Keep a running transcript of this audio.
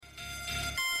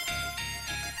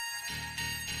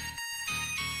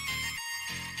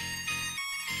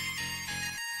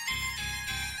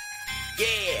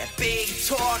Yeah, big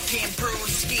talking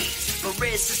brewskis.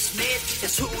 Marissa Smith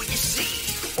is who you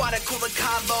see. Water cooler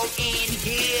combo in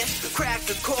here. Crack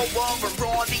a cold one, we're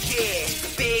on the air.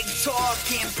 Big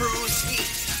talking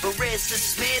brewskis. Marissa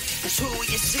Smith is who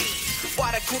you see.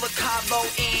 Water cooler combo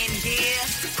in here.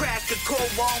 Crack a cold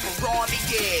one, we're on the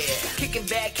air. Kicking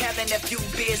back, having a few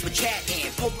beers, we're chatting.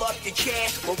 Pull up your chair,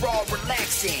 we're all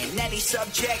relaxing. Any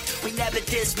subject, we never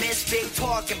dismiss. Big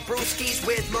talking brewskis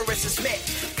with Marissa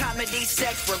Smith. Comedy,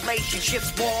 sex,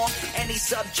 relationships, more. Any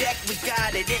subject, we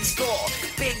got it in store.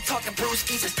 Big talking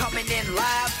brewskis is coming in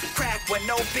live. Crack when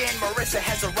open, Marissa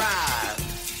has arrived.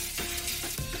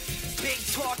 Big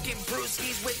talking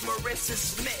brewskis with Marissa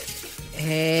Smith.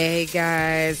 Hey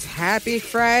guys, happy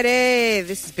Friday.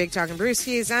 This is Big Talking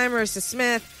Brewskis. I'm Marissa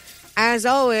Smith. As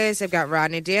always, I've got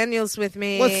Rodney Daniels with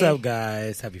me. What's up,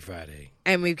 guys? Happy Friday.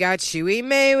 And we've got Chewy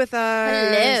May with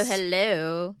us.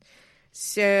 Hello.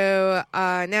 So,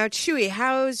 now Chewy,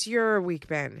 how's your week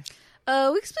been?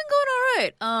 Week's been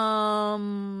going all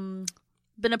right.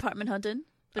 Been apartment hunting.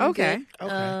 Been Okay. good.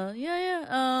 Okay.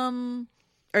 Yeah.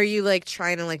 Are you like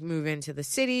trying to like move into the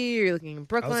city? Are you looking in I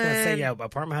Brooklyn? was gonna say, yeah,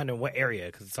 apartment hunting. What area?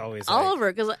 Because it's always like, all over.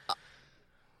 Because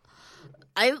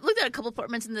I looked at a couple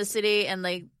apartments in the city, and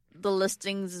like the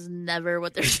listings is never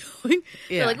what they're showing.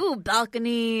 Yeah. They're like, ooh,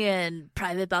 balcony and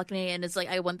private balcony, and it's like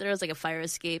I went there as like a fire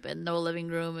escape and no living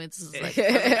room. It's just like,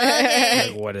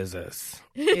 okay. like, what is this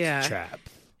Yeah. trap?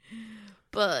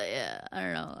 But yeah, I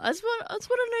don't know. I just want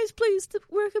a nice place to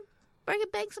where I can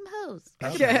bang some hoes.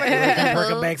 Okay.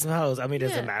 Work and bag some hoes. I mean,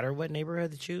 does it matter what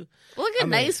neighborhood that you? Well, like a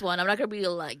nice one. I'm not gonna be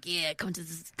like, yeah, come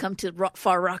to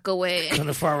Far Rockaway. Come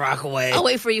to Far Rockaway. I'll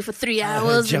wait for you for 3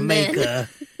 hours. Jamaica.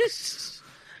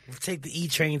 We'll take the E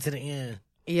train to the end.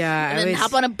 Yeah. And then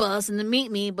hop on a bus and then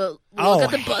meet me, but Oh,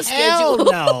 look at the bus hell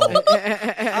schedule. no.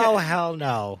 Oh, hell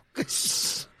no.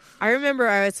 I remember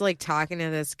I was like talking to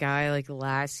this guy like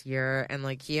last year, and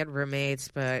like he had roommates,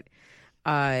 but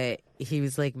he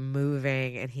was like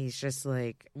moving, and he's just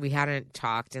like, we hadn't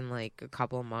talked in like a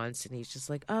couple of months, and he's just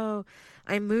like, oh,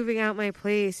 I'm moving out my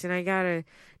place and I got a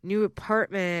new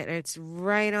apartment and it's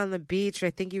right on the beach.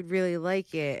 I think you'd really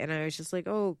like it. And I was just like,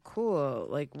 oh, cool.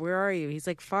 Like, where are you? He's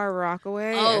like, Far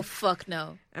Rockaway. Oh, fuck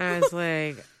no. And I was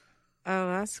like, oh,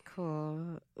 that's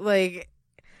cool. Like,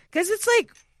 because it's like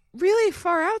really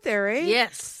far out there, right?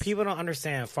 Yes. People don't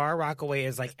understand. Far Rockaway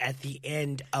is like at the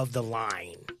end of the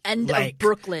line. End like, of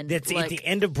Brooklyn. It's Like, at the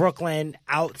end of Brooklyn,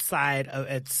 outside of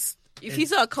it's. if you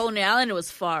saw Coney Island, it was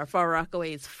far. Far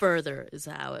Rockaway is further, is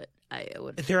how I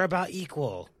would. They're about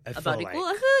equal. I About feel equal?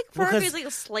 like. I feel like Far Rockaway is Because- like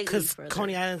a slightly Because further.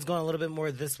 Coney Island's going a little bit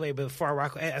more this way, but Far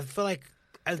Rockaway, I feel like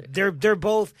they're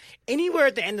both anywhere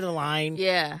at the end of the line.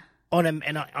 Yeah. On an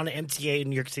MTA in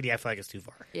New York City, I feel like it's too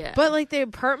far. Yeah. But like the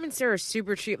apartments there are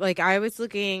super cheap. Like I was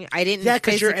looking, I didn't Yeah,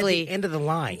 because you're at physically, the end of the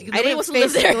line. I Nobody didn't wants to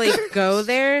live there. physically go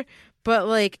there, but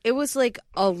like it was like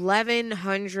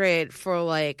 1,100 for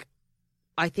like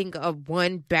I think a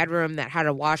one bedroom that had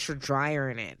a washer dryer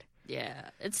in it. Yeah.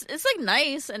 It's like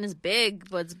nice and it's big,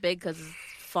 but it's big because it's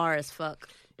far as fuck.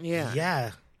 Yeah.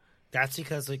 Yeah, that's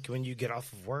because like when you get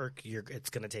off of work, it's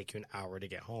gonna take you an hour to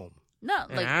get home. No,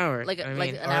 like hour. like I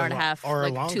like mean, an hour and a half, or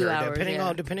like longer, 2 hours,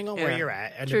 depending on where you're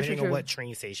at, and True, depending true, on true. what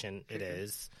train station it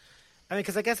is. I mean,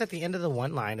 because I guess at the end of the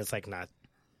one line, it's like not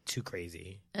too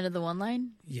crazy. End of the one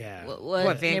line. Yeah,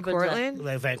 What, Van neighborhood's that? Cortlandt?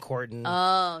 like Van Cortlandt.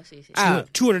 Oh, see.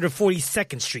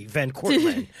 242nd Street, Van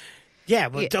Cortlandt. Yeah,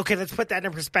 but Yeah. okay, let's put that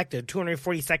in perspective.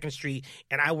 242nd Street,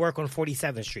 and I work on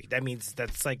 47th Street. That means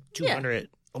that's like 200,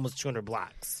 almost 200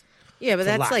 blocks. Yeah, but It's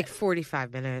a that's lot. like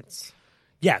 45 minutes.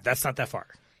 Yeah, that's not that far.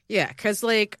 Yeah, because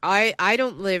like I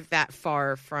don't live that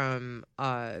far from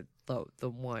the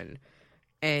one,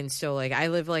 and so like I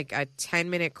live like a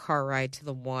 10-minute car ride to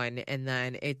the one, and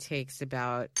then it takes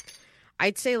about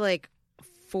I'd say like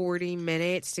 40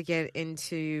 minutes to get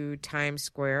into Times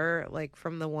Square, like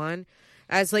from the one.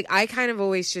 As like I kind of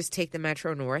always just take the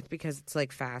Metro North because it's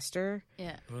like faster.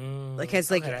 Yeah. Because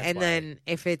like, Okay, that's and why. then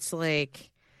if it's like,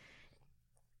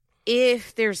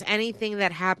 if there's anything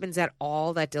that happens at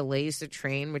all that delays the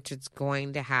train, which it's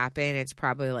going to happen, it's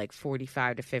probably like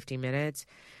 45 to 50 minutes.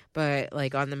 But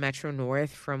like on the Metro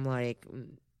North from like,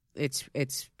 it's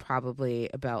probably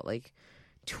about like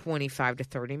 25 to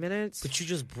 30 minutes. But you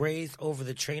just braze over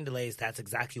the train delays. That's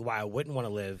exactly why I wouldn't want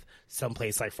to live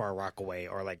someplace like Far Rockaway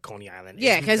or like Coney Island.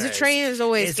 Yeah, because the train is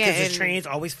always because getting... the train's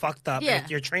always fucked up. Yeah. If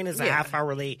your train is a Yeah. half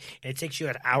hour late and it takes you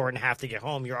an hour and a half to get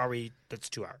home, that's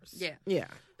 2 hours. Yeah. Yeah.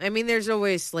 I mean, there's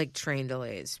always like train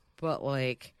delays, but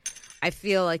like I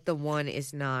feel like the one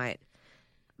is not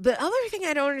the other thing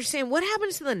I don't understand, what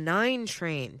happens to the 9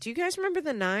 train? Do you guys remember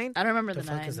the 9? I don't remember The the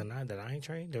fuck 9. is the 9? The 9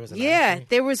 train? There was a 9 Yeah, train?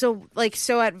 there was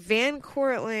so at Van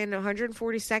Cortlandt,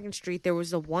 142nd Street, there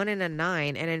was a 1 and a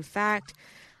 9, and in fact,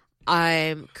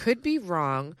 I could be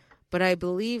wrong, but I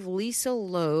believe Lisa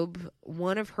Loeb,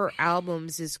 one of her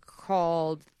albums is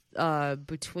called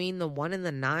Between the 1 and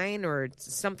the 9 or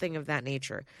something of that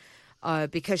nature,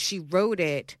 because she wrote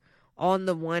it on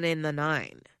the 1 and the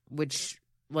 9, which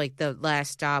like the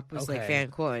last stop was like Okay. Van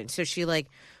Cortlandt. So she like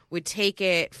would take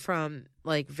it from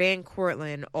like Van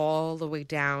Cortlandt all the way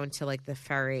down to like the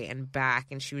ferry and back,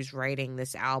 and she was writing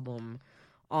this album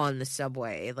on the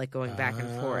subway, like going back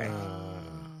and forth.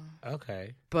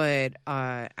 Okay. But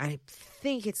I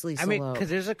think it's Lisa I mean, Loeb. because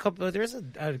there's a couple of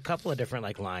different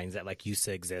like lines that like used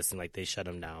to exist and like they shut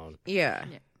them down, Yeah.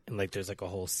 and like there's like a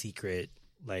whole secret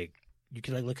like you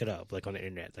can like look it up like on the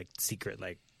internet like secret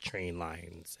like train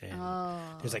lines, and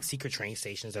there's like secret train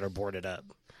stations that are boarded up.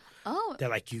 Oh, That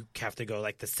like you have to go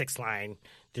like the 6th line.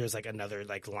 There's like another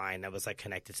like line that was like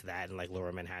connected to that in like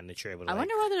Lower Manhattan that you're able to. I like,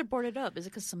 wonder why they're boarded up. Is it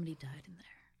because somebody died in there?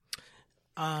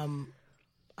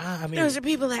 I mean, Those are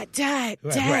people that died.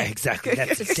 right, exactly.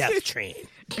 That's a death train.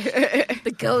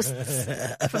 The ghosts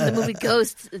from the movie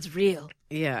Ghosts. It's real.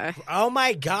 Yeah. Oh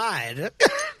my god!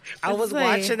 I was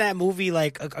like- watching that movie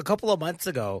like a couple of months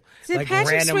ago. Did like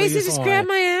Patrick randomly Swayze was just on. grab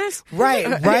my ass?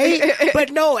 Right.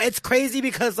 But no, it's crazy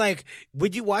because like,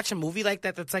 would you watch a movie like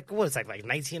that? That's like what it's like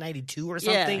 1992 or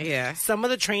something. Yeah. Some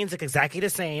of the trains look exactly the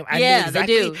same. I Yeah, knew they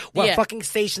exactly do. what Yeah. fucking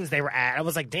stations they were at. I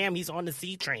was like, damn, he's on the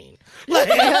C train.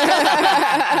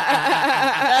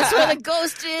 That's where the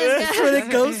ghost is. That's where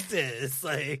the ghost is.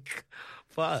 Like,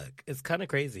 fuck, it's kind of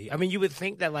crazy. I mean, you would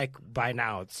think that like by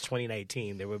now it's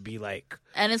 2019, there would be like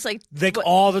And it's like,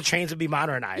 all the trains would be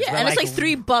modernized. yeah, But, and it's like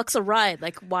 $3 a ride.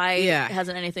 Like, why Yeah.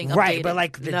 hasn't anything updated? right, but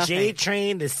like the J Nothing.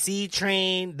 train, the C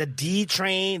train, the D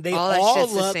train, they All that all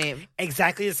shit's the look same.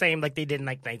 exactly the same, like they did in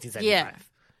like 1975. Yeah.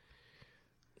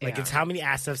 Like Yeah. it's how many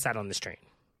asses have sat on this train?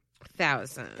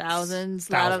 Thousands. Thousands,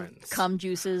 a lot of Thousands. cum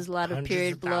juices, a lot of Hundreds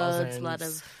period of bloods, a lot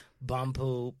thousands. of Bum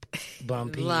poop, A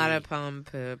bumpy. lot of pum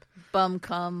poop. bum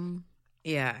cum.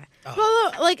 Yeah.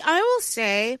 Oh. Well, like I will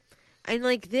say, and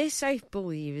like this, I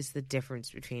believe is the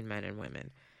difference between men and women,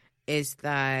 is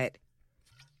that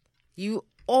you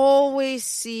always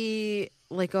see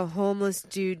like a homeless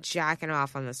dude jacking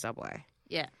off on the subway.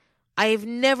 Yeah. I've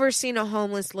never seen a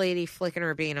homeless lady flicking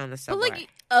her bean on the But subway. like,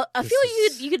 I feel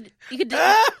like you could you could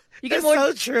That's more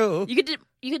so true. you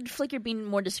could flick your bean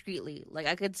more discreetly. Like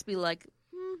I could just be like,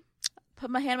 put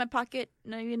my hand in my pocket.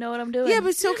 No, you know what I'm doing. yeah,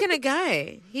 but so can a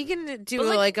guy. He can do But,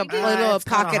 like, like a you can- little it's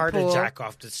kinda pocket hard pool. to jack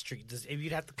off the street.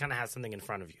 You'd have to kind of have something in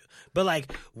front of you. But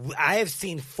like, I have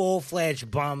seen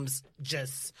full-fledged bums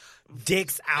just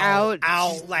dicks out,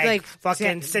 like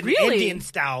fucking Sydney Really? Indian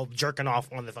style jerking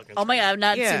off on the fucking. oh my god, I've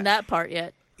not Yeah. seen that part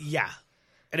yet. yeah.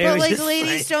 And it But was like just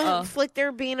ladies don't Oh. flick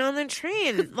their bean on the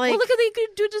train. Like Well, look at they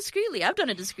could do it discreetly. I've done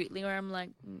it discreetly where I'm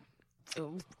like,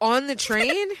 on the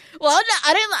train. well,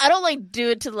 I don't like do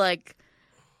it to like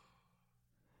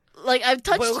I've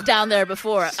touched Well- down there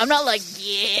before. I'm not like,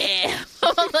 yeah.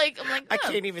 I'm like, I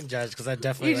no. can't even judge because I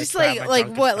definitely You're just grab like my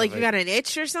junk what? and Like stuff you got an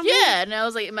itch or something? Yeah, and I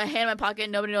was like, my hand in my pocket.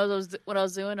 Nobody knows what I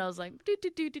was doing. I was like,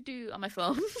 do on my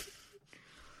phone.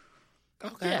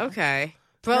 Okay. Yeah. Okay.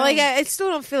 But like I still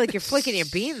don't feel like you're flicking your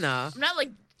bean though. I'm not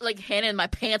like hand in my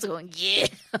pants going, yeah.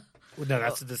 Well, no,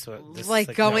 that's this one. This, Like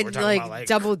no, going we're talking like, about,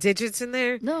 double digits in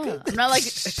there. No, I'm not like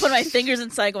putting my fingers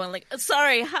inside going like,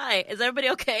 sorry, hi, is everybody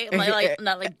okay? I'm like I'm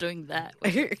not like doing that.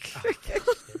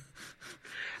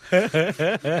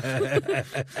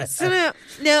 So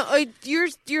now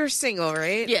you're single,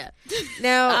 right? Yeah,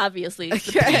 Now obviously. It's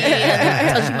the pee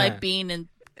and touching my bean and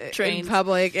in trains.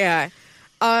 public, yeah.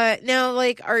 Now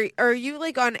like are you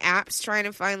like on apps trying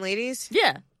to find ladies?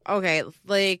 Yeah. Okay,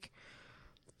 like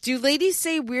do ladies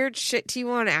say weird shit to you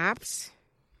on apps?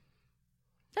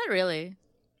 Not really.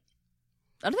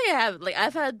 I don't think I have. Like,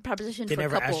 I've had proposition They for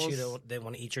never couples. asked you they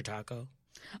want to eat your taco.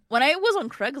 When I was on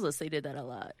Craigslist, they did that a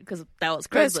lot because that was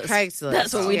That's Craigslist. Craigslist.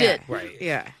 That's what we Yeah. did. Right.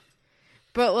 Yeah.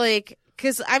 But like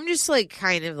cuz I'm just like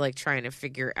kind of like trying to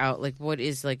figure out like what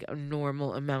is like a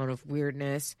normal amount of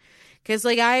weirdness. Cuz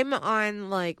like I'm on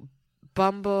like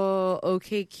Bumble,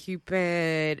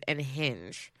 OkCupid and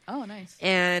Hinge. Oh, nice.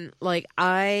 And like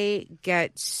I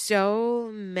get so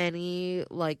many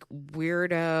like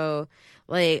weirdo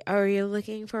like, are you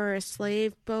looking for a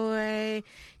slave boy?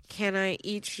 Can I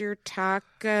eat your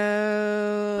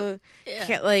taco? Yeah.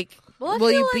 Can, like, Well, I will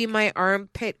feel you be my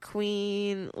armpit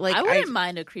queen? Like, I wouldn't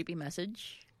mind a creepy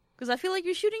message because I feel like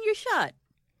you're shooting your shot,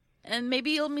 and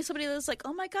maybe you'll meet somebody that's like,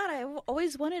 "Oh my god, I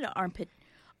always wanted an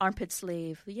armpit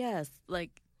slave. Yes, like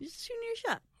you're just shooting your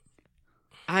shot.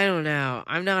 I don't know.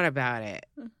 I'm not about it.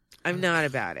 I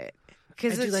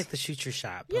Because do like to shoot your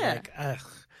shot, but Yeah. like,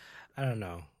 I don't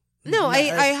know. No, I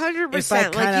if 100%. I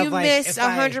kind Like, of, you like, miss if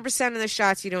I- 100% of the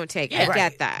shots you don't take. I Yeah.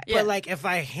 get that. Yeah. But like, if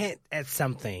I hint at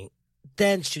something,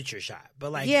 then shoot your shot.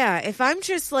 But like, Yeah, if I'm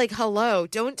just like, hello,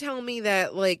 don't tell me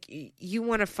that, like, you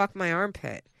want to fuck my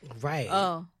armpit. right.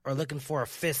 Oh. Or looking for a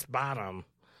fist bottom,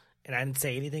 and I didn't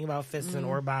say anything about fisting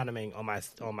or bottoming on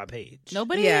my page.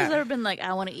 Nobody Yeah. has ever been like,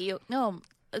 I want to eat you. No,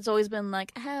 it's always been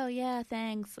like, hell yeah,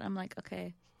 thanks. I'm like,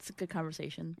 okay, it's a good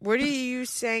conversation. What are you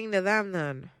saying to them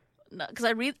then? Because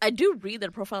I do read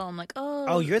their profile. I'm like, oh.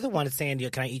 Oh, you're the one that's saying,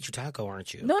 "Can I eat your taco?"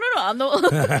 Aren't you? No. I'm the I'm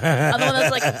the one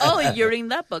that's like, oh, you're reading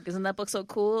that book. Isn't that book so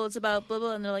cool? It's about blah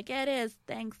blah. And they're like, yeah, it is.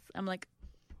 Thanks. I'm like,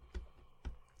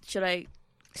 should I?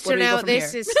 So now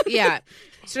this is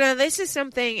So now this is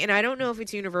something, and I don't know if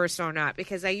it's universal or not,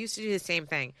 because I used to do the same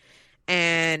thing,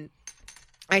 and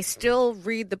I still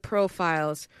read the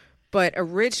profiles, but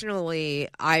originally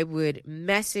I would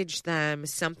message them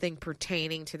something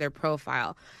pertaining to their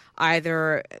profile,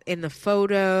 either in the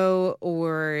photo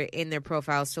or in their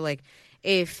profile. So like,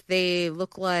 if they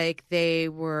look like they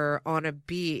were on a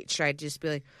beach, I'd just be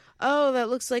like, oh, that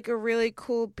looks like a really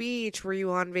cool beach. Were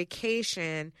you on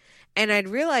vacation? And I'd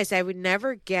realize I would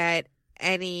never get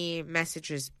any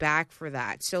messages back for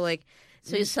that. So like,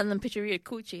 So you send them a picture of your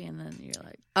coochie, and then you're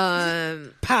like,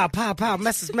 Pow, pow, pow!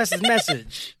 Message.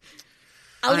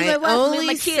 I'll leave I my wife, I'll leave only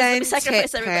my kids, let me send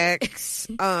sacrifice tit everybody. pics.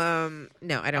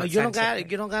 No, I don't. Oh, you send don't got tit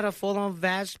pics. you don't got a full on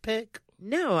vag pic.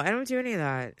 No, I don't do any of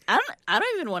that. I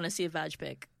don't even want to see a vag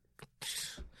pic.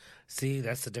 See,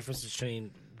 that's the difference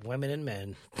between women and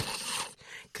men.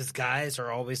 Because guys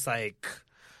are always like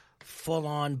full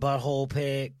on butthole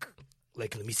pic.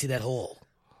 Like, let me see that hole.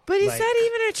 But is Like- that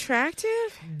even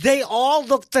attractive? They all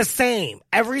look the same.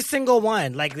 Every single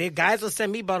one. Like, the guys will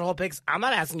send me butthole pics. I'm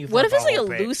not asking you for What a if it's like a butthole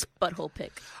pic. loose butthole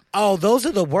pic? Oh, those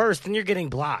are the worst. Then you're getting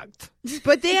blocked.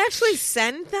 But they actually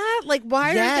send that? Like, why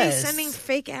aren't they Yes. sending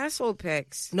fake asshole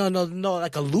pics? No,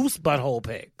 like a loose butthole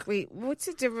pic. Wait, what's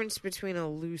the difference between a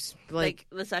loose, Like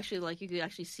that's actually like you could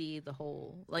actually see the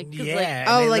hole. Like 'cause, Yeah.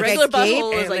 Oh, and like they a regular gape?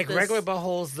 butthole and is like this. regular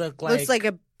buttholes look like looks like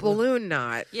a balloon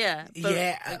knot? Yeah. But,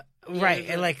 yeah, like, right.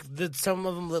 yeah, And like some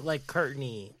of them look like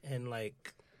curtainy and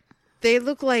like They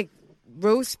look like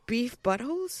roast beef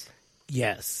buttholes?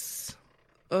 yes.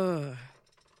 Ugh.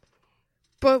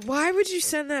 But why would you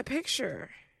send that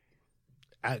picture?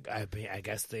 I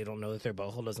guess they don't know that their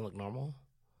butthole doesn't look normal.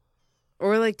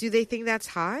 Or like, do they think that's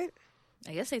hot?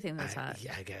 I guess they think that's hot.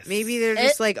 Yeah, I guess Maybe they're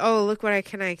just like, oh, look what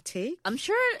can I take? I'm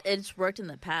sure it's worked in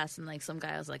the past, and like some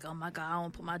guy was like, "Oh my god, I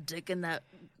want to put my dick in that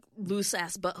loose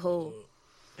ass butthole."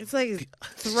 It's like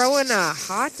throwing a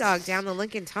hot dog down the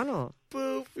Lincoln Tunnel.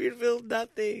 Boo, feel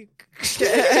nothing.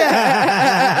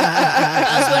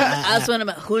 I was wanting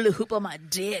to hula hoop on my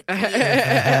dick.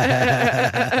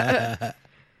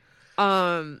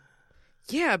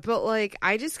 Yeah, but like,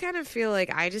 I just kind of feel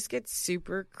like I just get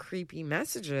super creepy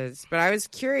messages. But I was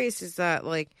curious, is that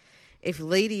like, if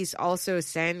ladies also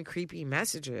send creepy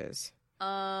messages?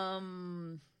 I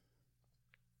don't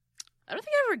think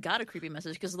I ever got a creepy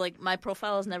message because like my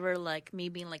profile is never like me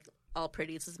being like all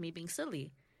pretty. It's just me being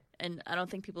silly, and I don't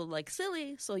think people like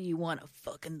silly. So you want to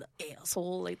fuck in the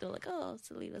asshole? Like they're like, oh,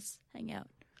 silly, let's hang out.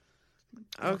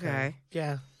 Okay.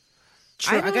 Yeah.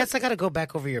 True. I don't- guess I got to go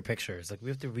back over your pictures. Like we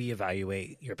have to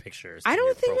reevaluate your pictures. I and don't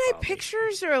your think my profile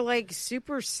pictures are like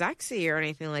super sexy or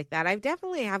anything like that. I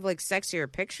definitely have like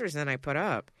sexier pictures than I put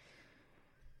up.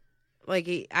 Like,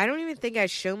 I don't even think I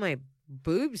show my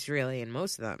boobs really in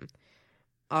most of them.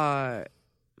 But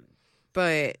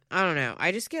I don't know.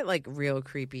 I just get like real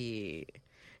creepy.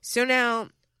 So now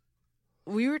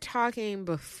we were talking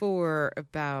before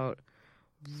about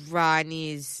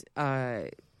Rodney's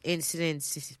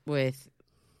incidents with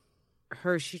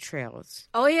Hershey Trails.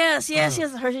 Oh yes, he has a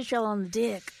Hershey trail on the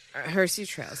dick. Hershey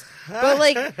Trails. But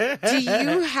like, do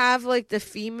you have like the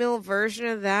female version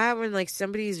of that when like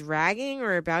somebody's ragging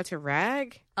or about to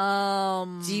rag?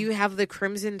 Do you have the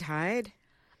Crimson Tide?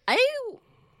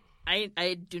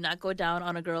 I do not go down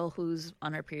on a girl who's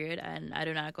on her period, and I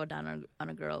do not go down on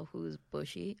a girl who's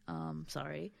bushy.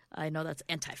 Sorry, I know that's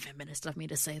anti-feminist of me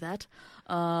to say that.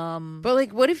 But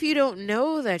like, what if you don't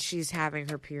know that she's having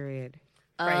her period?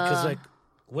 Right, because like,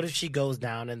 what if she goes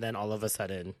down and then all of a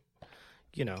sudden,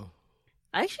 you know,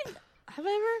 I actually have I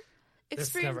ever this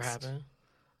experienced? never happened.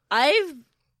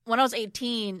 When I was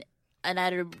 18 and I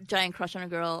had a giant crush on a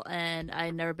girl, and I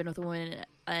had never been with a woman,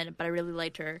 but I really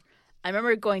liked her. I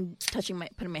remember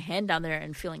putting my hand down there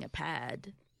and feeling a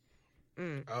pad.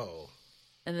 Oh,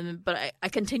 And then, but I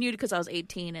continued because I was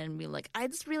 18 and be like, I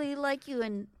just really like you,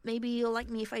 and maybe you'll like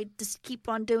me if I just keep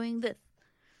on doing this.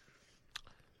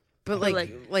 But like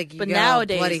you but got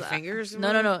nowadays, bloody fingers. No.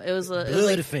 It was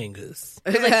Blood fingers.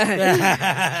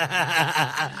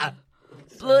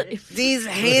 blood. These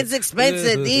hands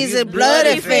expensive. These are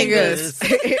bloody fingers.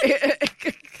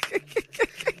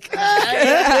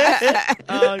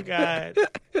 Oh God.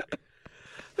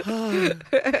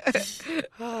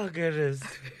 Oh goodness.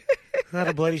 A lot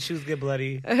of bloody shoes get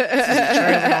bloody. Trailing on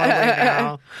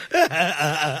right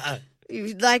now.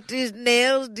 You like these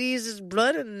nails? These is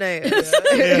bloody nails. I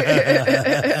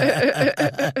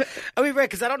mean, right?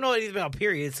 Because I don't know anything about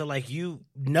periods, so like you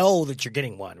know that you're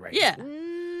getting one, right? Yeah.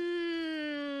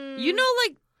 Mm, You know,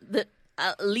 like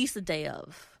at least the day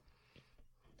of.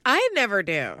 I never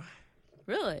do.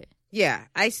 Really? Yeah,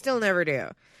 I still never do.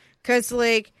 Because,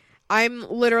 like, I'm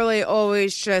literally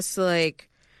always just, like,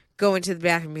 going to the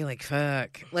bathroom and being like,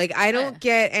 fuck. Like, I don't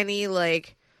get any,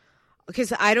 like,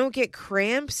 because I don't get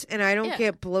cramps and I don't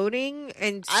get bloating.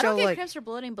 And so, I don't get like, cramps or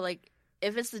bloating, but, like,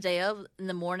 if it's the day of, in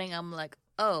the morning, I'm like,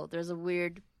 oh, there's a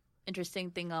weird, interesting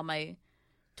thing on my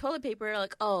toilet paper.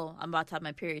 Like, oh, I'm about to have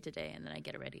my period today, and then I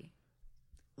get it ready.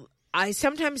 I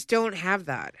sometimes don't have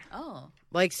that. Oh.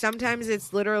 Like, sometimes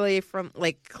it's literally from,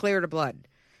 like, clear to blood.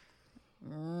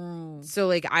 So,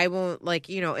 like, I won't, like,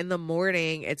 you know, in the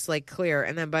morning, it's, like, clear.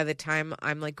 And then by the time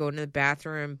I'm, like, going to the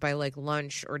bathroom by, like,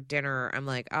 lunch or dinner, I'm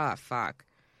like, ah, fuck.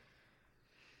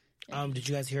 Did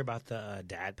you guys hear about the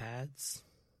dad pads?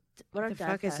 What are What the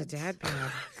dad fuck is a pads? dad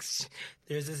pad?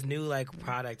 There's this new like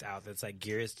product out that's like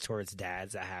geared towards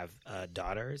dads that have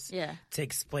daughters. Yeah. To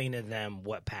explain to them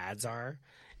what pads are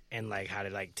and like how to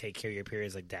like take care of your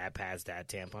periods, like dad pads, dad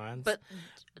tampons. But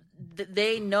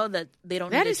they know that they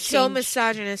don't That need is to so change.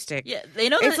 misogynistic. Yeah, they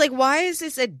know It's that. like, why is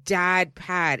this a dad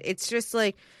pad? It's just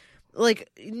like,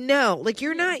 no, like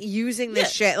you're not using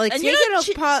this shit. Like, And take you're not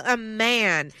it upon a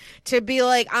man to be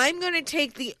like, I'm going to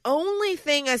take the only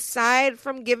thing aside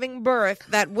from giving birth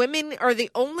that women are the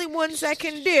only ones that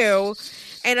can do,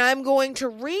 and I'm going to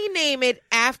rename it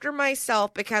after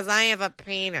myself because I have a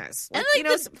penis. Like, And, like, you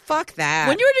know, fuck that.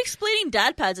 when you were explaining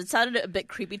dad pads, it sounded a bit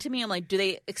creepy to me. I'm like, do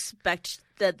they expect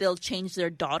that they'll change their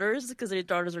daughters because their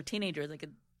daughters are teenagers? They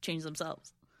could change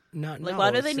themselves. Like,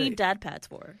 why do they need dad pads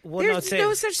for? Well, There's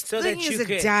no such thing that you as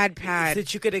a dad pad. So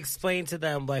that you could explain to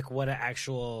them like what an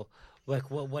actual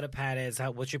like what a pad is,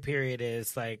 what your period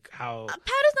is, like how A pad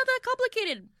is not that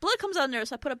complicated. Blood comes out in there,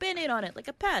 so I put a Band-Aid on it, like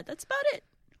a pad. That's about it.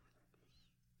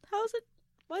 How is it?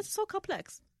 Why is it so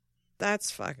complex? That's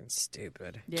fucking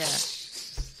stupid. Yeah.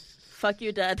 Fuck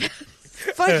you, dad.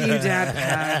 Fuck you, dad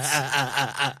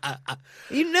pads.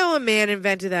 You know a man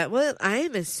invented that. Well, I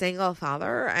am a single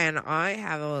father, and I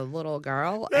have a little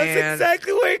girl. That's and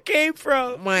exactly where it came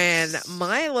from. when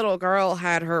my little girl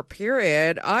had her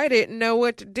period, I didn't know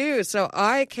what to do, so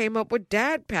I came up with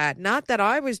dad pad. Not that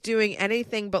I was doing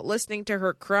anything but listening to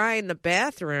her cry in the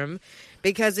bathroom,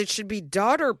 because it should be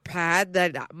daughter pad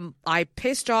that I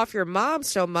pissed off your mom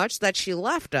so much that she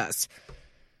left us.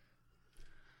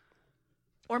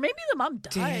 Or maybe the mom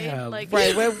died. Damn. Like,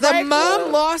 The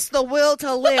mom lost the will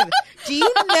to live. Do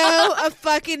you know a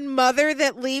fucking mother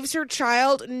that leaves her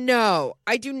child? No,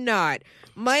 I do not.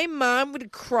 My mom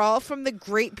would crawl from the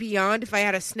great beyond if I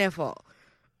had a sniffle.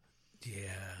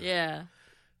 Yeah.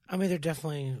 I mean, there are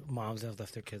definitely moms that have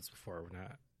left their kids before. We're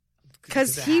not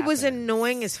Because it he was happens.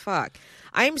 annoying as fuck.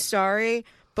 I'm sorry,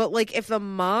 but like if the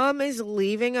mom is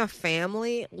leaving a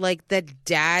family, like the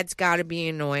dad's got to be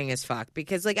annoying as fuck.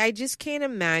 Because like I just can't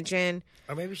imagine.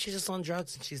 Or maybe she's just on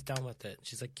drugs and she's done with it.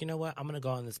 She's like, you know what? I'm gonna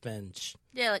go on this binge.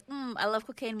 Yeah, like, I love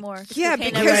cocaine more. 'Cause Yeah,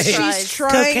 cocaine because never she's tries.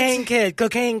 trying.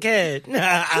 Cocaine kid.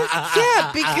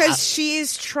 Yeah, because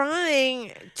she's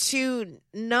trying to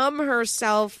numb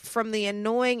herself from the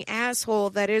annoying asshole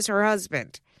that is her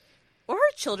husband. Or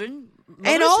her children. And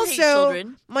Mothers hate also,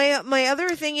 children. my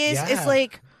other thing is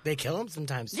like they kill them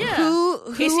sometimes. Too. Yeah.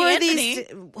 who Casey are Anthony.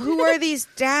 who are these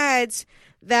dads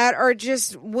that are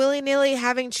just willy nilly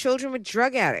having children with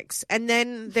drug addicts, and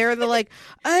then they're like,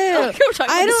 oh, We're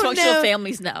talking I about don't dysfunctional know.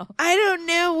 families now. I don't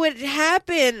know what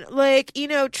happened. Like, you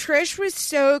know, Trish was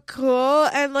so cool,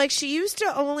 and like she used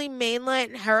to only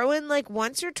mainline heroin like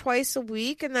once or twice a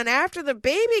week, and then after the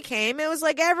baby came, it was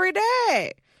like every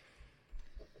day.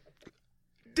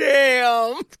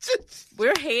 Damn.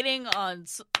 We're hating on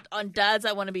dads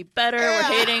that want to be better. We're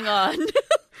hating on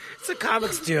It's a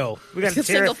comic steal. We got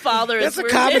Single fathers. That's a We're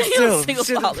comic getting steal. single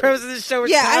The fathers. purpose of the show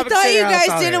is Yeah, I comic thought steal you house guys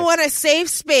on didn't it. want a safe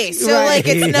space, so Right. like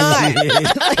it's not.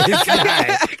 It's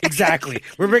not. Exactly.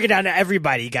 We're bringing down to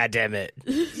everybody. God damn it.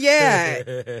 Yeah,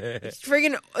 it's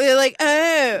friggin' like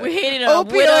We're hating on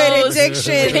opioid widows.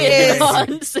 addiction We're hating is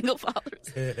on single fathers.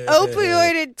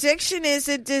 opioid addiction is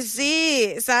a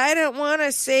disease. I don't want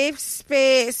a safe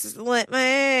space. Let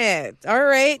my all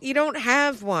right. You don't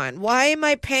have one. Why am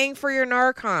I paying for your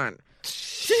Narcan?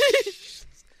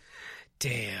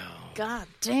 Damn. God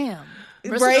damn.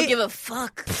 Marissa Right? don't give a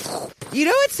fuck. You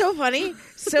know what's so funny?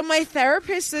 So my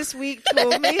therapist this week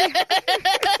told me,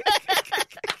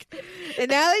 and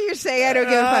now that you're saying I don't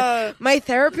give a fuck, my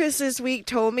therapist this week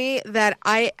told me that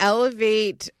I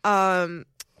elevate. How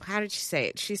did she say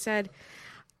it? She said,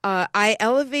 "I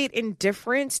elevate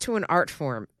indifference to an art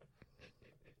form,"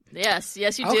 Yes, you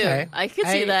do. Okay. I can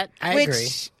see that. I which agree.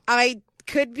 I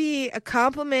could be a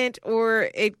compliment or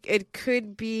it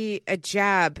could be a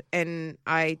jab, and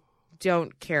I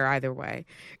don't care either way.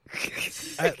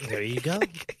 There you go.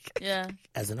 Yeah.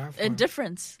 As an art form.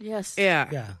 Indifference. Yes. Yeah,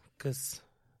 Yeah, because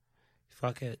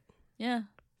fuck it. Yeah.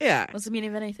 yeah. What's the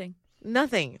meaning of anything?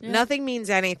 Nothing. Yeah. Nothing means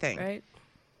anything. Right?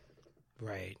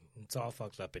 Right. It's all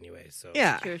fucked up anyway, so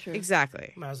Yeah, True, true.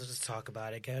 exactly. might as well just talk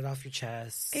about it, get it off your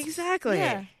chest, Exactly.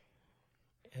 Yeah.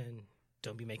 and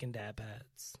don't be making dad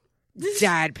pads.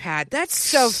 Dad pad. That's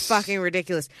so fucking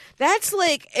ridiculous. That's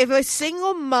like if a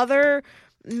single mother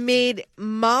made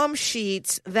mom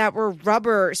sheets that were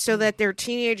rubber so that their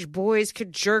teenage boys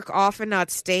could jerk off and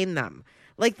not stain them.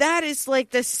 Like that is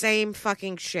like the same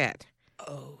fucking shit.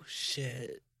 Oh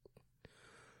shit.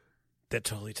 That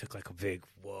totally took like a big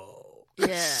whoa.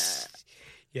 Yeah.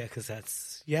 Yeah, because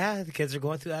the kids are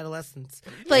going through adolescence.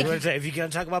 Like- if you're gonna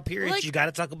talk about periods, Like- you got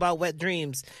to talk about wet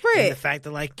dreams, Right. And the fact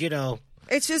that, like,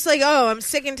 It's just like, oh, I'm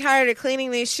sick and tired of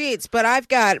cleaning these sheets, but I've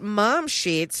got mom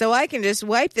sheets, so I can just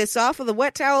wipe this off with a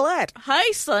wet towelette.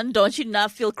 Hi, son. Don't you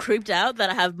not feel creeped out that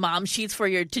I have mom sheets for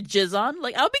your to jizz on?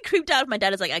 Like, I'll be creeped out if my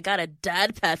dad is like, I got a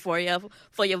dad pad for your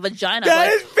vagina. that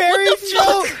like, is very what the true.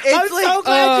 fuck? I'm It's like, so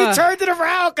glad you turned it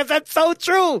around because that's so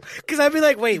true. Because I'd be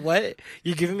like, wait, what?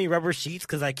 You're giving me rubber sheets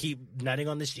because I keep nutting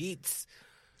on the sheets?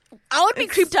 I would be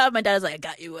creeped out if my dad is like, I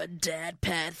got you a dad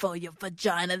pad for your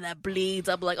vagina that bleeds.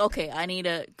 I'll be like, okay, I need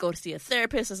to go to see a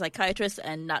therapist, a psychiatrist,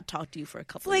 and not talk to you for a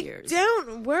couple of Like, years.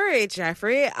 don't worry,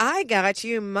 Jeffrey. I got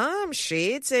you mom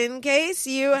sheets in case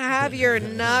you have your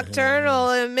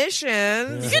nocturnal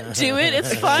emissions. You can do it.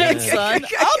 It's fine, son.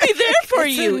 I'll be there for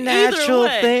you. It's a natural either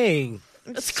way. thing.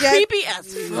 It's creepy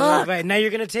as fuck. Right, now you're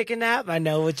going to take a nap. I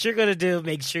know what you're going to do.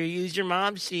 Make sure you use your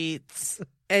mom sheets.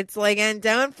 It's like, and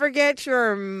don't forget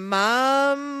your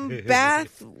mom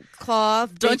bath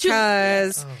cloth Don't you-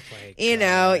 because, Oh, my you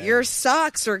know, God. your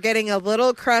socks are getting a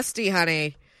little crusty,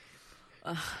 honey.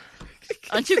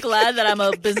 Aren't you glad that I'm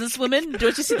a businesswoman?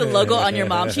 Don't you see the logo on your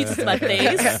mom sheets? It's my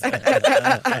face. It's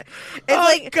Oh,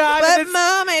 like, God, but it's-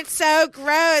 mom, it's so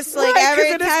gross. Like, Right, 'cause every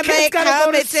then this time kid's I gotta go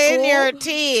come, to it's in school. your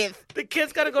teeth. The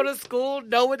kids got to go to school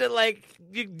knowing that, like,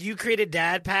 you created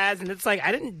dad pads, and it's like,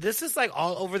 this is, like,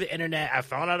 all over the internet. I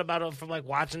found out about it from, like,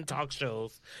 watching talk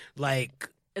shows. Like,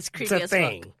 It's creepy a as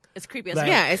thing. fuck. It's creepy as Like-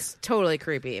 fuck. Yeah, it's totally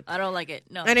creepy. I don't like it.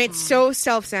 No. And it's so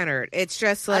self-centered. It's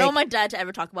just I like, don't want my dad to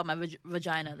ever talk about my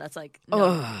vagina. That's like,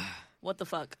 no. What the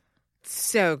fuck?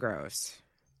 so gross.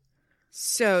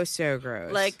 So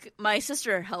gross. Like, my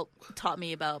sister taught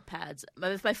me about pads.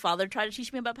 If my father tried to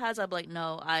teach me about pads, I'd be like,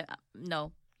 no,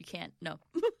 no, you can't. No.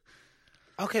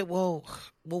 okay, well,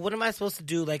 what am I supposed to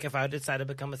do, like, if I decide to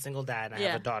become a single dad and I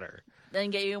Yeah. have a daughter? Then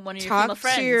get you one of your female talk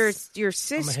friends. to your I'm gonna hit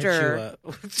sister. you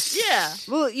up. Yeah.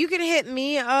 Well, you can hit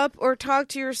me up or talk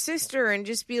to your sister and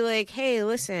just be like, hey,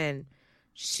 listen,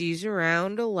 she's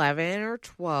around 11 or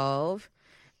 12,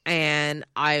 and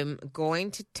I'm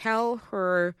going to tell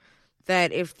her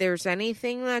that if there's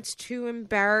anything that's too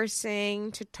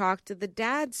embarrassing to talk to the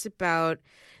dads about,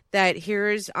 that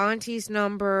here's Auntie's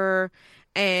number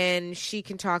and she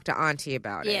can talk to Auntie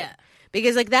about it. Yeah.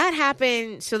 Because, like, that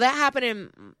happened. So that happened in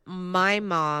my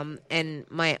mom and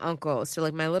my uncle. So,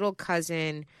 like, my little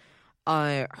cousin,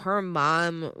 her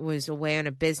mom was away on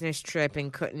a business trip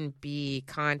and couldn't be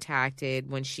contacted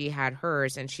when she had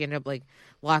hers. And she ended up, like,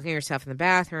 locking herself in the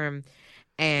bathroom.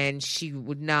 And she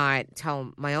would not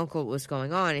tell my uncle what was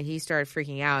going on. And he started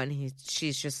freaking out. And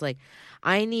she's just like,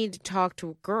 I need to talk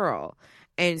to a girl.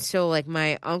 And so, like,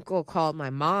 my uncle called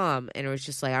my mom, and it was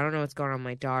just like, I don't know what's going on with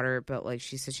my daughter, but, like,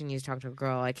 she said she needs to talk to a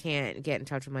girl. I can't get in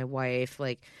touch with my wife.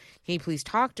 Like, can you please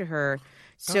talk to her?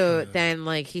 So then,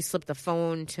 like, he slipped the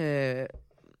phone to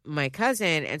my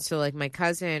cousin, and so, like, my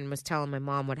cousin was telling my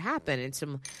mom what happened. And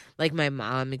so, like, my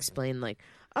mom explained, like,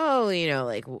 oh,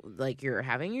 like you're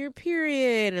having your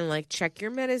period and like check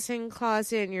your medicine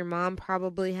closet and your mom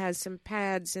probably has some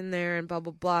pads in there and blah,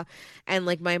 blah, blah. And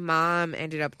like my mom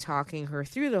ended up talking her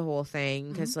through the whole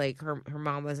thing because like her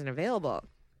mom wasn't available.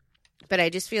 But I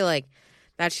just feel like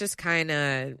that's just kind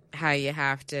of how you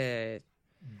have to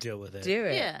deal with it. do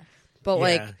it. Yeah. But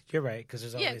like, you're right, because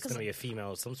there's always 'cause- going to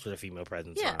be some sort of female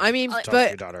presence. Yeah. around. I mean, Talk to but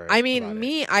your daughter I about mean, it.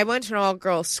 me, I went to an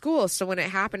all-girls school, so when it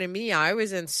happened to me, I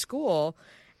was in school,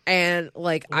 and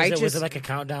like Was it like a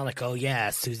countdown? Like, oh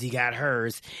yeah, Susie got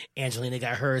hers, Angelina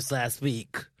got hers last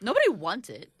week. Nobody wants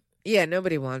it. yeah,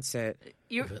 nobody wants it.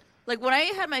 You like when I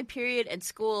had my period at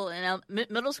school in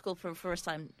middle school for the first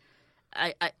time.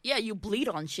 You bleed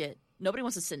on shit. Nobody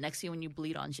wants to sit next to you when you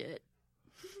bleed on shit.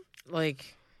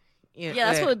 Like,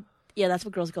 That's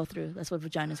what girls go through. That's what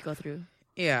vaginas go through.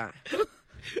 yeah,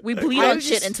 We bleed I on was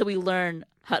shit just- until we learn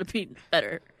how to be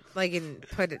better. like and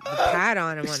put the pad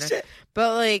on and whatnot.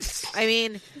 But like, I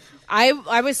mean,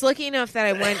 I was lucky enough that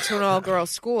I went to an all-girls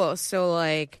school, so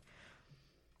like,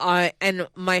 and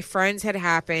my friends had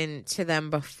happened to them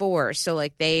before, so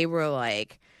like they were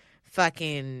like,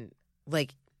 fucking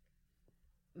like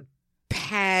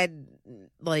pad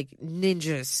like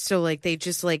ninjas. So like they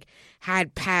just like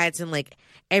had pads in like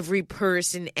every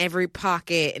purse and every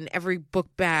pocket and every book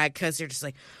bag because they're just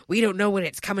like, we don't know when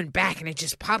it's coming back and it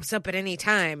just pops up at any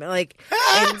time. Like,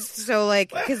 and so like,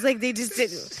 because like they just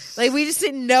didn't, like we just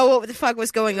didn't know what the fuck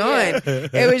was going on.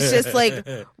 It was just like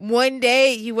one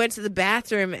day you went to the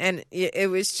bathroom and it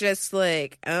was just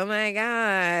like, oh my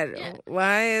God,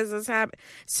 why is this happening?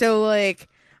 So like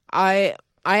I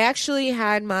actually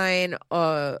had mine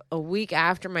a week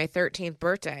after my 13th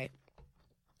birthday.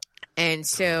 And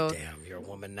so... Damn, you're a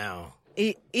woman now.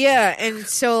 Yeah, and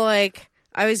so, like,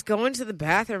 I was going to the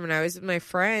bathroom, and I was with my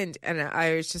friend, and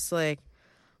I was just like,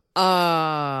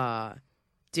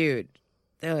 dude.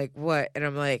 They're like, what? And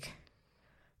I'm like,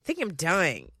 I think I'm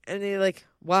dying. And they're like,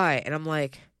 why? And I'm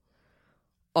like,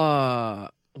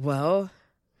 well...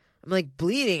 I'm like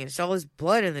bleeding and it's all this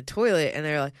blood in the toilet, and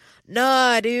they're like,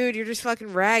 nah, dude, you're just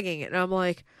fucking ragging. And I'm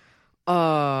like,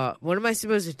 what am I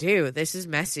supposed to do? This is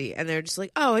messy. And they're just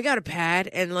like, oh, I got a pad.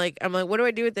 And like, I'm like, what do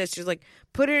I do with this? She's like,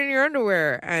 put it in your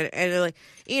underwear. And they're like,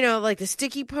 like the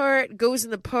sticky part goes in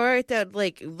the part that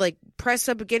like press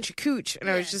up against your cooch.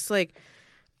 And I was just like,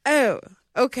 oh,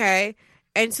 okay.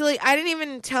 And so like, I didn't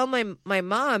even tell my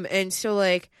mom. And so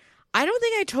like, I don't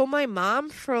think I told my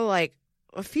mom for like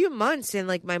a few months, and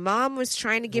like my mom was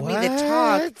trying to give me the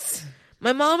talk.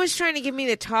 My mom was trying to give me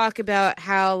the talk about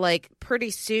how like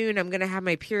pretty soon I'm gonna have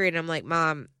my period. And I'm like,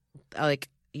 Mom, like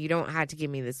you don't have to give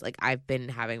me this. Like I've been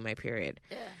having my period.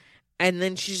 Yeah. And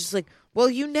then she's just like, well,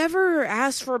 you never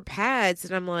asked for pads.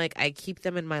 And I'm like, I keep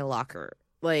them in my locker.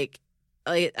 Like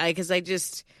because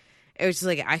it was just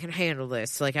like, I can handle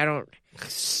this. Like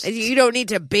you don't need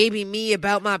to baby me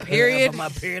about my period.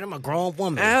 About my period, I'm a grown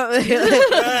woman. I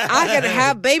can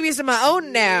have babies of my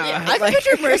own now. Yeah, I can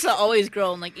picture Marissa always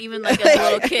grown, like even like as a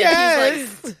little kid. Yes.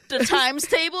 She's like, the times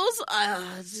tables,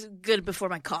 it's good before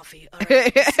my coffee. All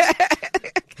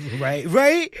right.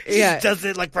 Right? Yeah. She does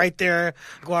it like right there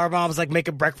while our mom's like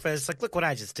making breakfast. Like, look what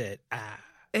I just did.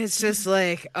 It's just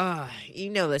like,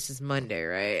 this is Monday,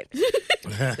 right?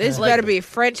 This better be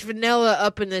French vanilla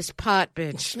up in this pot,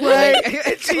 bitch.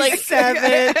 Right? She's Like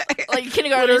 7. Like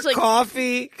kindergarten, it's like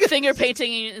coffee. finger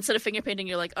painting. Instead of finger painting,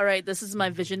 you're like, all right, this is my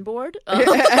vision board.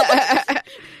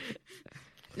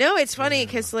 No, it's funny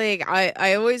because like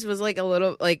I always was like a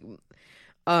little like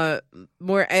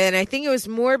more, and I think it was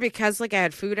more because like I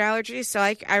had food allergies. So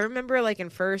I remember like in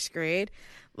first grade,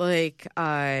 like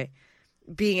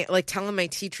being like telling my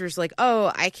teachers like,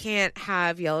 oh, I can't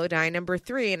have yellow dye number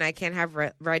 3 and I can't have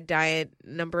red dye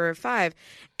number 5,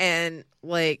 and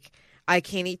like I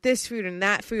can't eat this food and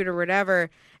that food or whatever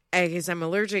because I'm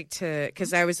allergic to,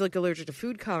 because I was like allergic to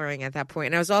food coloring at that point,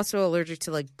 and I was also allergic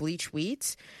to like bleach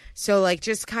wheats. So like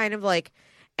just kind of like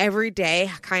every day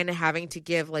kind of having to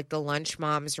give like the lunch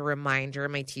moms a reminder,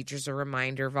 my teachers a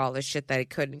reminder of all the shit that I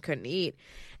could and couldn't eat.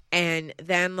 And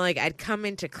then like I'd come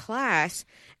into class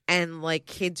and like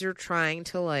kids are trying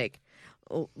to like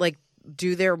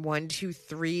do their 1, 2,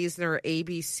 3s and their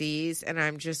ABCs, and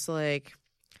I'm just like,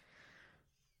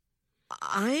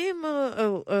 I am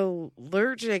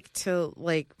allergic to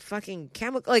like fucking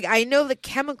chemical. Like I know the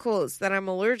chemicals that I'm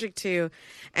allergic to,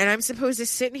 and I'm supposed to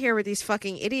sit in here with these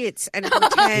fucking idiots and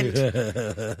pretend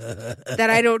that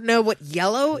I don't know what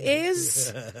yellow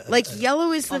is. Like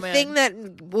yellow is the thing that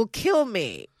will kill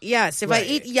me. Yes, if I Right.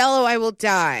 eat yellow, I will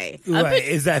die. Right,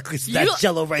 exactly. So that's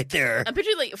Jello right there. I'm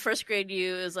picturing like first grade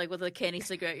you is like with a candy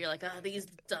cigarette. You're like, these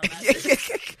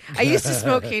dumbasses. I used to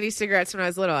smoke candy cigarettes when I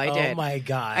was little. I did. Oh my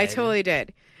god! I totally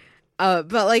did.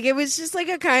 But like it was just like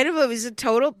it was a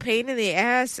total pain in the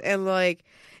ass, and like,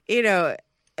 you know,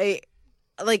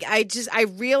 I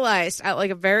realized at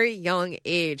like a very young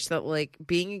age that like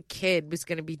being a kid was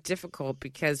going to be difficult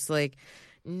because like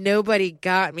nobody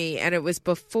got me, and it was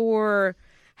before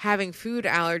having food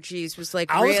allergies was like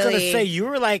I was really. gonna say you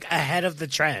were like ahead of the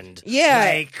trend. Yeah.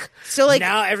 Like So, like,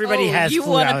 now everybody has. You food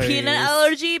want allergies. a peanut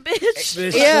allergy, bitch?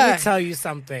 Bitch, Yeah. Let me tell you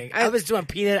something. I was doing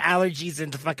peanut allergies in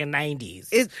the fucking 90s.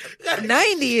 It's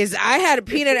 90s. I had a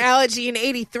peanut allergy in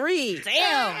 83.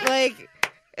 Damn.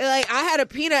 Like I had a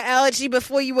peanut allergy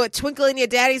before you were twinkle in your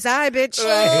daddy's eye, bitch.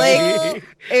 Right. Like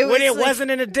it was when it like- wasn't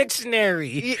in a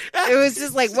dictionary. It was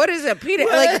just like, what is a peanut?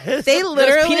 Like they There's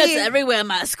literally peanuts everywhere in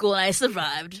my school, and I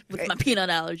survived with my peanut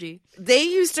allergy. they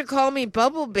used to call me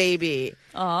Bubble Baby,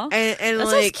 Aw. and That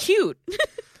like sounds cute.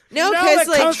 no, No, because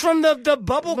it like comes from the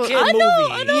Bubble Kid I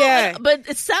movie. know. Yeah. But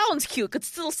it sounds cute. Could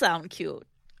still sound cute.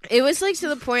 it was like to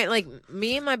the point like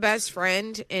me and my best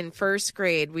friend in first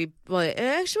grade, we like it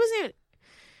actually wasn't even.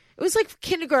 It was like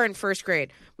kindergarten, first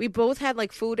grade. We both had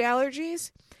like food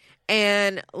allergies,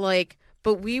 and like,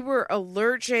 but we were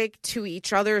allergic to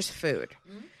each other's food.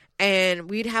 And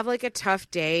we'd have like a tough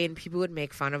day, and people would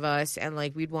make fun of us, and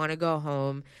like we'd want to go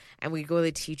home, and we'd go to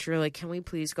the teacher like, "Can we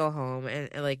please go home?" And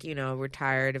like, you know, we're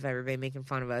tired of everybody making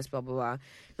fun of us, blah blah blah.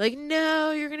 Like, no,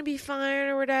 you're gonna be fine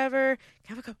or whatever.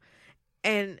 Have a cup.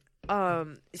 And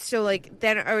so like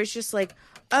then I was just like,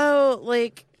 oh,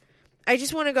 like. I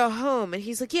just want to go home. And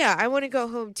he's like, yeah, I want to go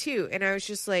home too. And I was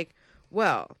just like,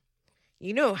 well,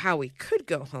 you know how we could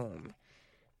go home.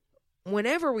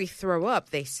 Whenever we throw up,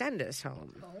 they send us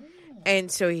home.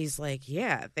 And so he's like,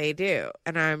 yeah, they do.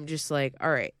 And I'm just like,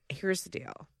 all right, here's the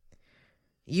deal.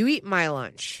 You eat my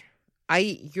lunch. I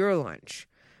eat your lunch.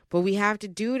 But we have to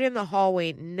do it in the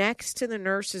hallway next to the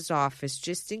nurse's office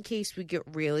just in case we get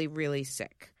really, really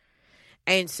sick.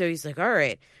 And so he's like, all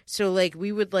right. So, like,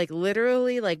 we would, like,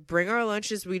 literally, like, bring our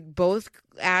lunches. We'd both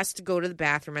ask to go to the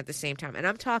bathroom at the same time. And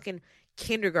I'm talking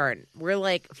kindergarten. We're,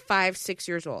 like, 5, 6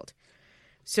 years old.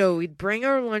 So we'd bring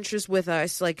our lunches with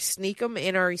us, like, sneak them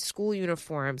in our school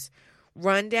uniforms,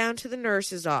 run down to the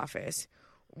nurse's office,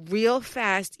 real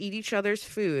fast, eat each other's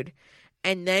food,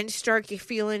 and then start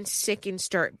feeling sick and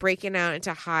start breaking out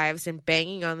into hives and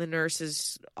banging on the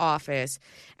nurse's office.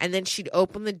 And then she'd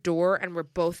open the door, and we're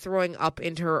both throwing up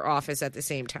into her office at the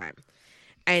same time.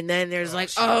 And then there's like,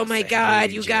 oh my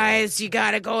God, you guys, you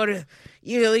gotta go to,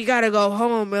 you gotta go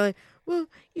home. We're like, well,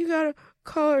 you gotta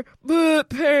call her, "Bleh,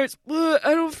 parents, bleh,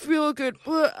 I don't feel good.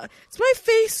 Bleh, it's my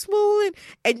face swollen."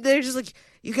 And they're just like,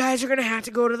 you guys are gonna have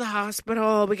to go to the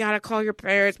hospital. We gotta call your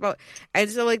parents. And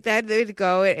so like that they'd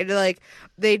go and like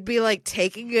they'd be like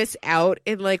taking us out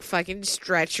in like fucking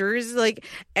stretchers, like,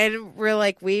 and we're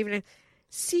like waving.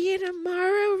 See you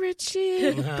tomorrow,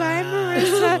 Richie. Bye,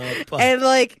 Marissa. And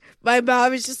like my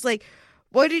mom is just like,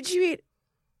 what did you eat?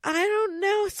 I don't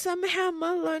know. Somehow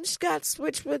my lunch got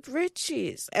switched with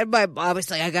Richie's. And my mom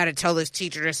was like, I gotta tell this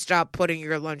teacher to stop putting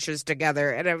your lunches together.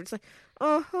 And I was like,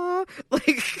 uh-huh.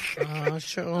 Like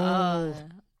Sure.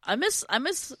 I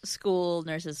miss school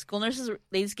nurses. School nurses,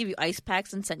 they just give you ice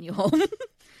packs and send you home.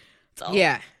 That's all.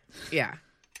 yeah.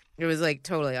 It was like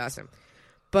totally awesome.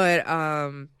 But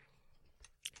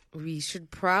we should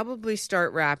probably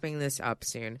start wrapping this up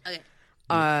soon. Okay.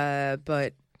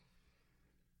 But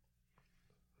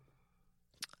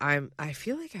I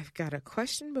feel like I've got a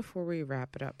question before we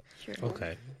wrap it up. Sure.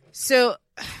 Okay. So,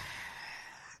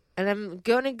 and I'm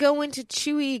going to go into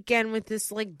Chewy again with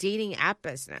this like dating app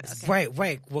business. Right.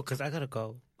 Well, because I gotta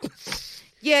go.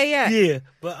 Yeah. Yeah,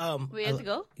 but We have to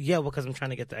go? Yeah, well, because I'm trying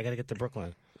to get. I gotta get to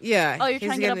Brooklyn. Yeah. Oh, you're he's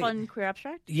trying to get up gonna- on Queer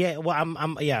Abstract? Yeah, well,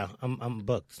 I'm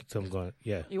booked, so I'm going.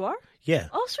 Yeah, You are? yeah,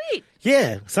 Oh, sweet.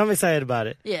 yeah. So I'm excited about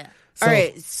it. Yeah. So, All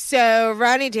right. So,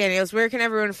 Ronnie Daniels, where can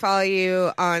everyone follow you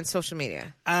on social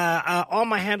media? all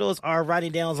my handles are Rodney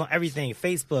Daniels on everything: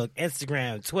 Facebook,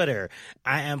 Instagram, Twitter.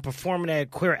 I am performing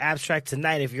at Queer Abstract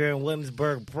tonight. If you're in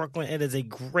Williamsburg, Brooklyn, it is a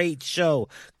great show.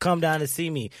 Come down to see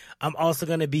me. I'm also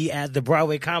going to be at the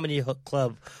Broadway Comedy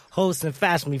Club hosting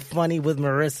Fashion Me Funny with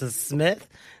Marissa Smith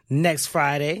next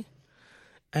Friday.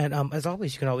 And as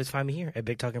always, you can always find me here at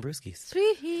Big Talking Brewskis.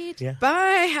 Sweet. Yeah.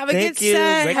 Bye. Have a Thank good you.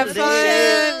 set. Great Have to fun. see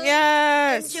you.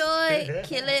 Yes. Enjoy.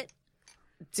 Kill it.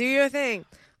 Do your thing.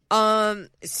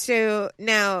 So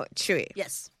now, Chewy,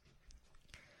 Yes.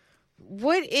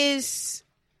 what is,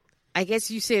 I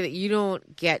guess you say that you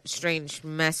don't get strange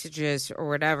messages or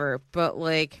whatever, but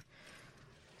like,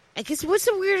 I guess what's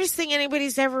the weirdest thing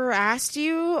anybody's ever asked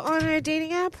you on a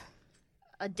dating app?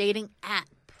 A dating app.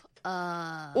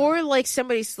 Or like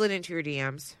somebody slid into your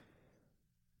DMs.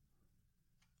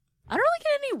 I don't really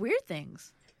get any weird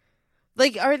things.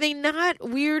 Like, are they not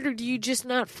weird, or do you just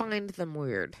not find them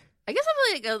weird? I guess I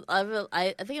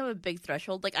think I have a big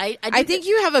threshold. Like I think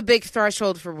you have a big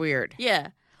threshold for weird. Yeah.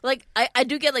 Like I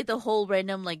do get like the whole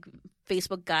random like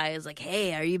Facebook guy is like,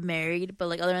 hey, are you married? But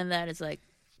like other than that, it's like.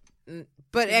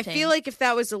 But I feel like if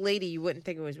that was a lady, you wouldn't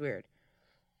think it was weird.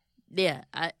 Yeah,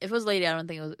 if it was a lady, I don't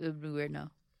think it would be weird. No.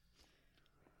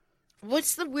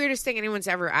 What's the weirdest thing anyone's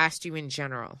ever asked you in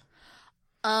general?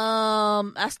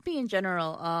 Ask me in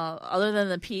general. Other than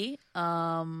the pee.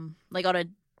 Like on a.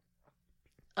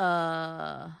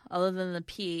 Other than the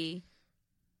pee.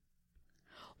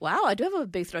 Wow, I do have a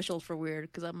big threshold for weird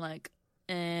because I'm like,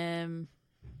 I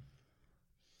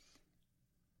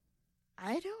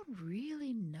don't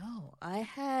really know. I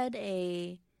had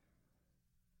a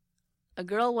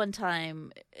girl one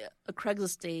time, a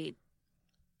Craigslist date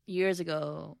years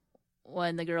ago,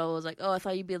 when the girl was like, "Oh, I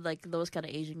thought you'd be like those kind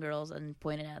of Asian girls," and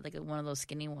pointed at like one of those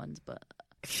skinny ones. But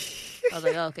I was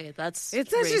like, oh, "Okay, that's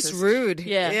just rude."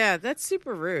 Yeah, that's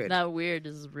super rude. Not weird,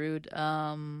 it's rude.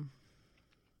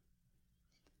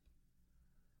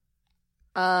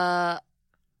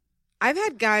 I've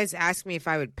had guys ask me if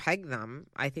I would peg them.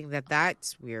 I think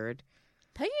that's weird.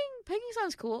 Pegging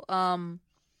sounds cool. Oh,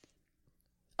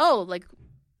 like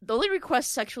the only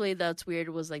request sexually that's weird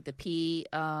was like the pee.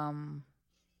 Like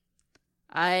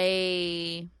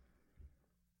I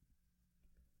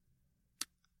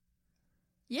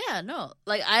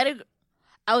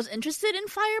was interested in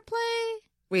fire play.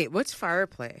 Wait, what's fire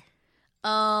play?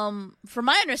 From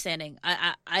my understanding,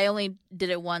 I only did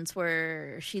it once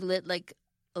where she lit like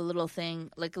a little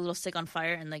thing, like a little stick on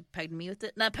fire, and like pegged me with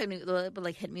it. Not pegged me, but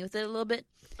like hit me with it a little bit.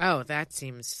 Oh, that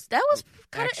seems that was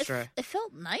kind of extra. It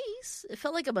felt nice. It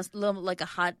felt like a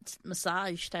hot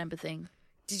massage type of thing.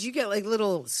 Did you get like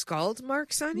little scald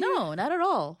marks on you? No, not at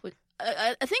all.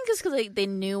 I think it's because they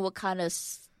knew what kind of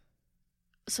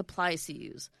supplies to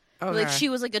use. Okay. Like she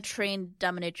was like a trained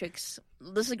dominatrix.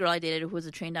 This is a girl I dated who was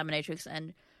a trained dominatrix,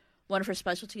 and one of her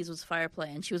specialties was fire play,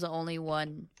 and she was the only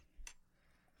one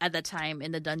at that time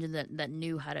in the dungeon that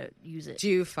knew how to use it.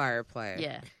 Do fire play.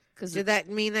 Yeah. Did that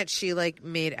mean that she like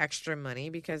made extra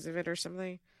money because of it or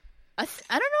something? I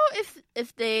don't know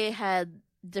if they had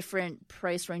different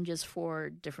price ranges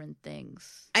for different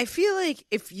things. I feel like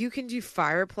if you can do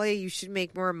fire play, you should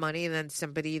make more money than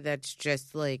somebody that's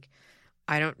just like,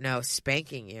 I don't know,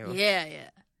 spanking you. Yeah.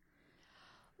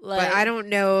 But I don't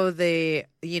know the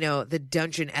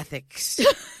dungeon ethics.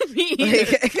 Me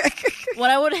either. When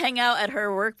I would hang out at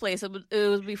her workplace, it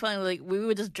would be funny. Like we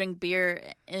would just drink beer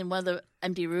in one of the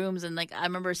empty rooms, and like I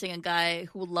remember seeing a guy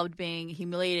who loved being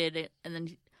humiliated, and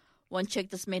then one chick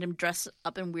just made him dress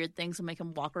up in weird things and make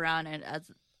him walk around, and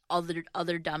as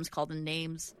other dumbs called him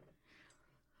names.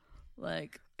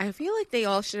 Like I feel like they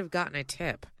all should have gotten a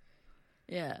tip.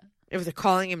 Yeah. If they're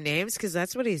calling him names, because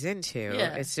that's what he's into.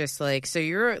 Yeah. It's just like, so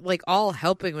you're like all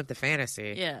helping with the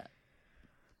fantasy. Yeah.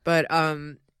 But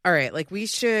all right, like we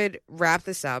should wrap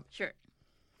this up. Sure.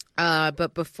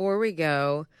 But before we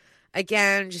go,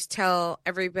 again, just tell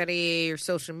everybody your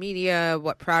social media,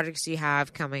 what projects you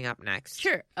have coming up next.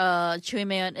 Sure. Chewy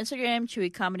May on Instagram,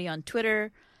 Chewy Comedy on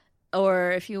Twitter,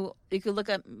 or if you could look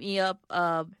me up,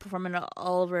 performing at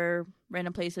all over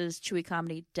random places,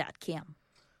 chewycomedy.com.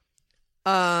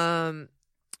 I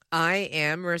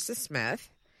am Marissa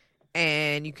Smith,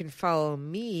 and you can follow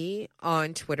me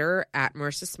on Twitter at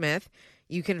Marissa Smith.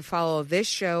 You can follow this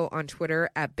show on Twitter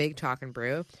at Big Talkin'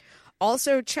 Brew.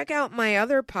 Also, check out my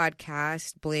other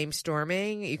podcast, Blame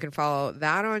Storming. You can follow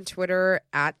that on Twitter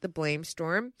at The Blame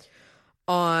Storm.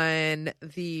 On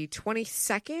the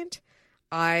 22nd,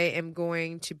 I am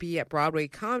going to be at Broadway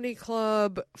Comedy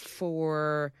Club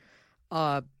for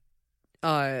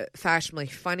Fashionably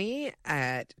Funny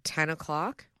at 10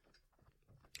 o'clock.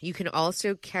 You can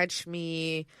also catch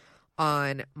me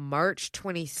on March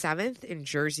 27th in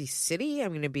Jersey City. I'm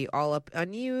going to be all up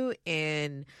on you,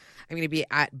 and I'm going to be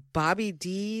at Bobby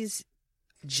D's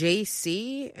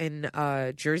JC in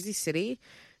Jersey City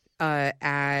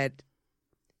at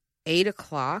 8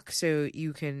 o'clock, so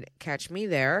you can catch me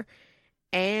there.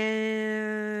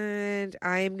 And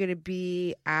I am going to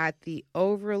be at the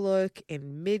Overlook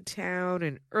in Midtown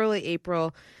in early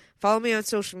April. Follow me on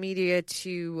social media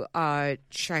to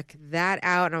check that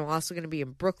out. And I'm also going to be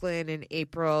in Brooklyn in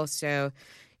April, so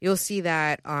you'll see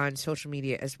that on social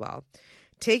media as well.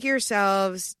 Take care of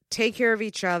yourselves, take care of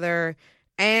each other,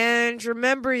 And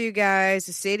remember, you guys,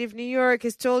 the state of New York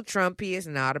has told Trump he is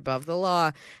not above the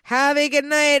law. Have a good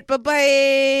night.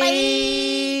 Bye-bye.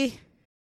 Bye.